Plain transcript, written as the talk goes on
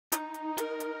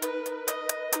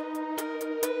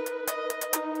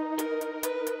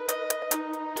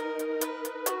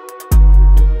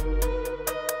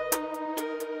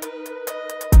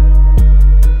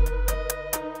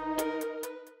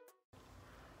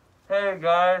Hey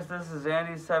guys, this is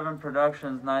Andy7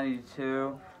 Productions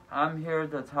 92. I'm here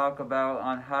to talk about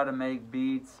on how to make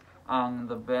beats on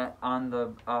the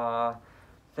app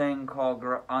called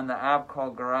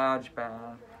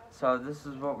GarageBand. So this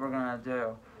is what we're gonna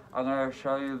do. I'm gonna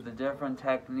show you the different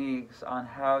techniques on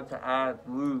how to add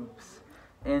loops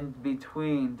in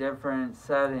between different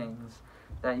settings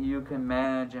that you can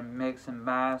manage and mix and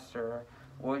master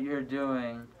what you're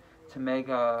doing to make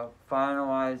a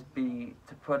finalized beat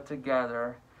to put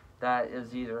together that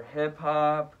is either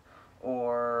hip-hop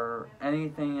or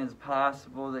anything is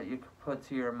possible that you could put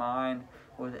to your mind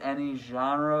with any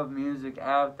genre of music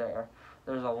out there.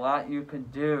 There's a lot you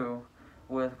could do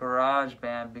with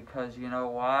GarageBand because you know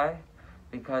why?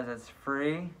 Because it's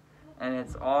free and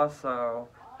it's also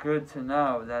good to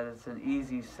know that it's an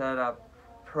easy setup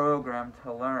program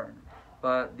to learn.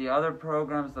 But the other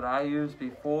programs that I used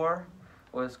before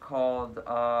was called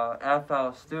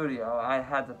FL Studio. I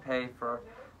had to pay for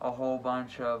a whole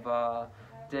bunch of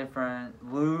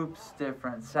different loops,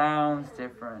 different sounds,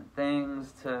 different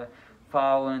things to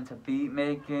follow into beat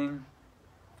making.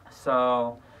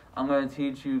 So I'm going to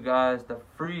teach you guys the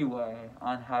free way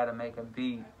on how to make a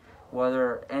beat,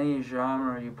 whether any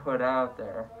genre you put out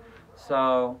there.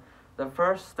 So the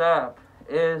first step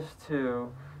is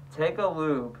to take a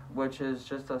loop, which is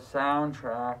just a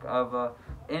soundtrack of a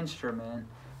instrument,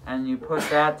 and you put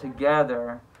that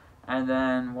together, and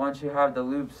then once you have the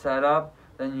loop set up,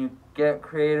 then you get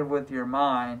creative with your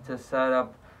mind to set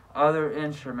up other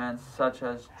instruments such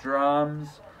as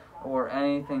drums or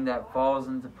anything that falls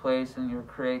into place in your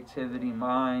creativity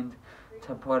mind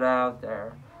to put out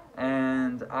there.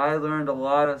 And I learned a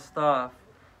lot of stuff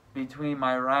between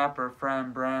my rapper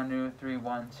friend Brand New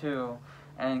 312,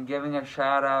 and giving a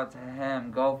shout out to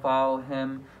him. Go follow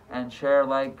him and share,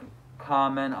 like,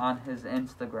 comment on his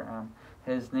Instagram.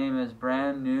 His name is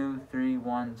Brand New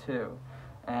 312,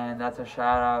 and that's a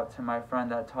shout out to my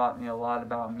friend that taught me a lot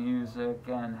about music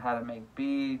and how to make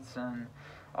beats, and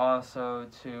also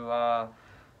to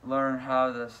learn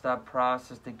how the step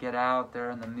process to get out there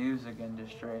in the music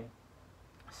industry.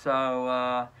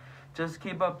 So just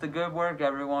keep up the good work,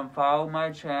 everyone. Follow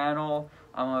my channel.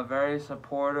 I'm a very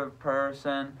supportive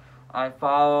person. I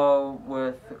follow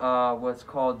with what's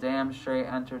called Damn Straight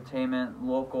Entertainment,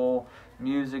 local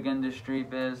music industry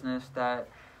business that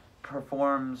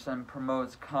performs and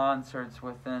promotes concerts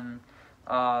within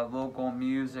local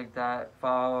music that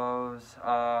follows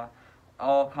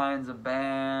all kinds of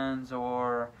bands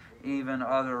or even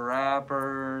other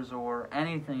rappers, or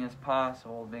anything is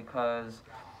possible, because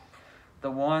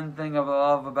the one thing I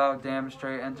love about Damn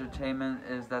Straight Entertainment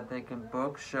is that they can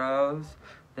book shows,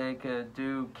 they could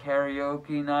do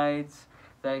karaoke nights,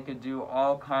 they could do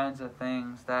all kinds of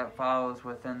things that follows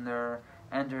within their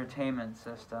entertainment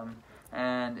system.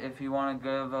 And if you want to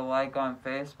give a like on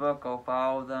Facebook, go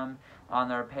follow them on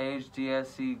their page,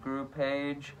 DSC group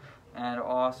page, and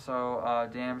also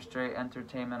Damn Straight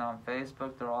Entertainment on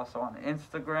Facebook. They're also on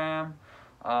Instagram.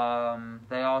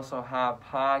 They also have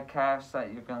podcasts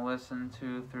that you can listen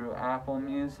to through Apple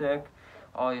Music.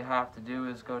 All you have to do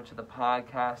is go to the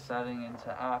podcast setting into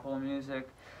Apple Music,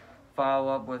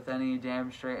 follow up with any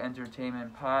Damn Straight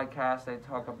Entertainment podcast. They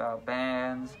talk about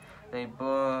bands, they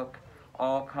book,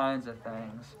 all kinds of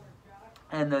things.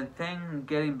 And the thing,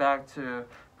 getting back to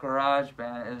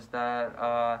GarageBand, is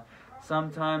that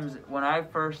sometimes when I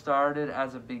first started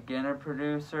as a beginner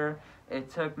producer, it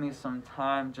took me some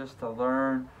time just to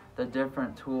learn the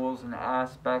different tools and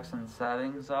aspects and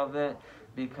settings of it,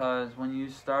 because when you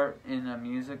start in a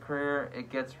music career, it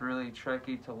gets really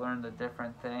tricky to learn the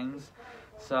different things.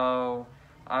 So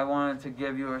I wanted to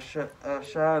give you a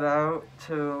shout out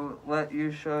to let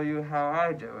you show you how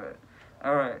I do it.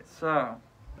 Alright, so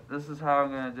this is how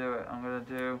I'm going to do it. I'm going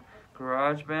to do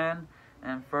GarageBand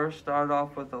and first start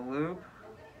off with a loop.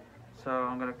 So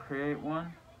I'm going to create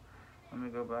one. Let me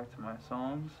go back to my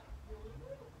songs.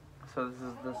 So this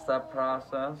is the step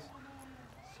process.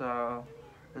 So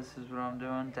this is what I'm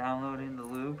doing, downloading the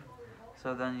loop.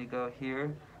 So then you go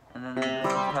here, and then this is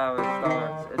how it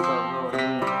starts. It's a little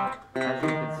loop. As you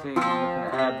can see, you can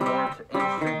add more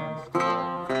instruments to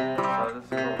it. So this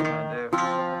is what we're going to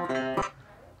do.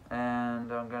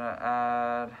 And I'm going to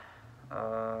add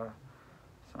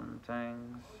some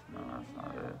things. No, that's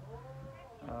not it.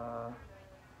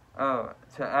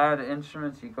 To add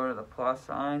instruments, you go to the plus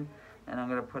sign, and I'm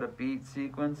going to put a beat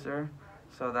sequencer.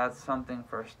 So that's something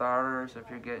for starters if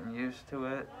you're getting used to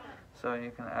it. So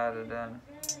you can add it in.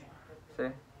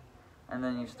 See? And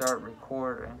then you start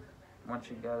recording once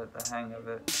you get the hang of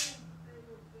it.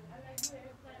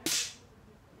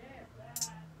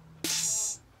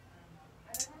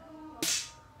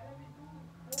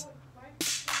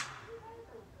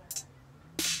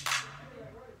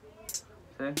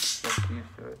 See? Get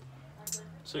used to it.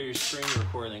 So you're screen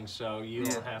recording, so you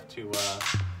don't have to,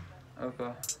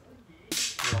 Okay.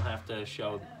 you don't have to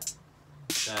show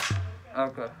that.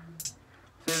 Okay.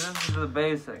 See, this is the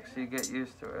basics. You get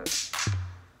used to it.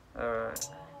 Alright.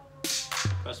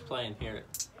 Press play and hear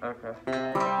it. Okay.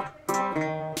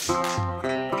 And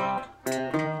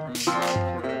you get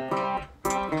to it.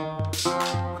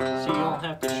 So you don't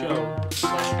have to show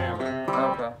that camera.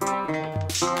 Okay.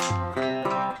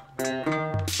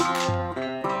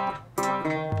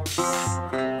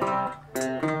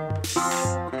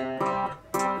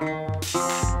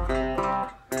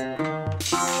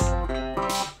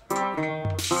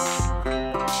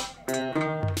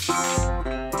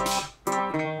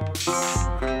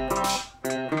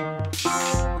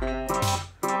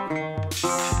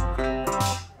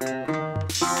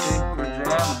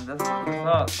 I love this guy.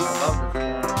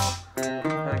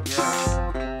 Heck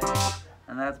yeah.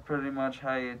 And that's pretty much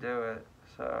how you do it.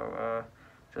 So,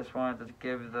 just wanted to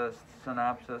give the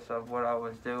synopsis of what I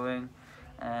was doing,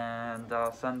 and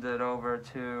I'll send it over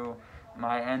to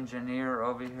my engineer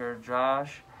over here,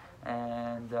 Josh,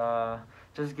 and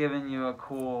just giving you a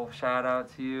cool shout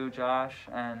out to you, Josh,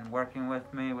 and working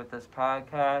with me with this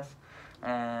podcast.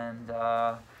 And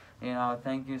you know,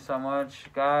 thank you so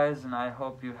much, guys, and I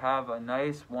hope you have a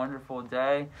nice, wonderful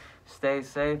day. Stay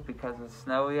safe because it's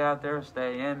snowy out there.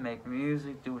 Stay in, make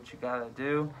music, do what you gotta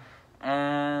do,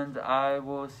 and I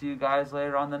will see you guys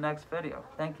later on the next video.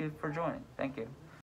 Thank you for joining. Thank you.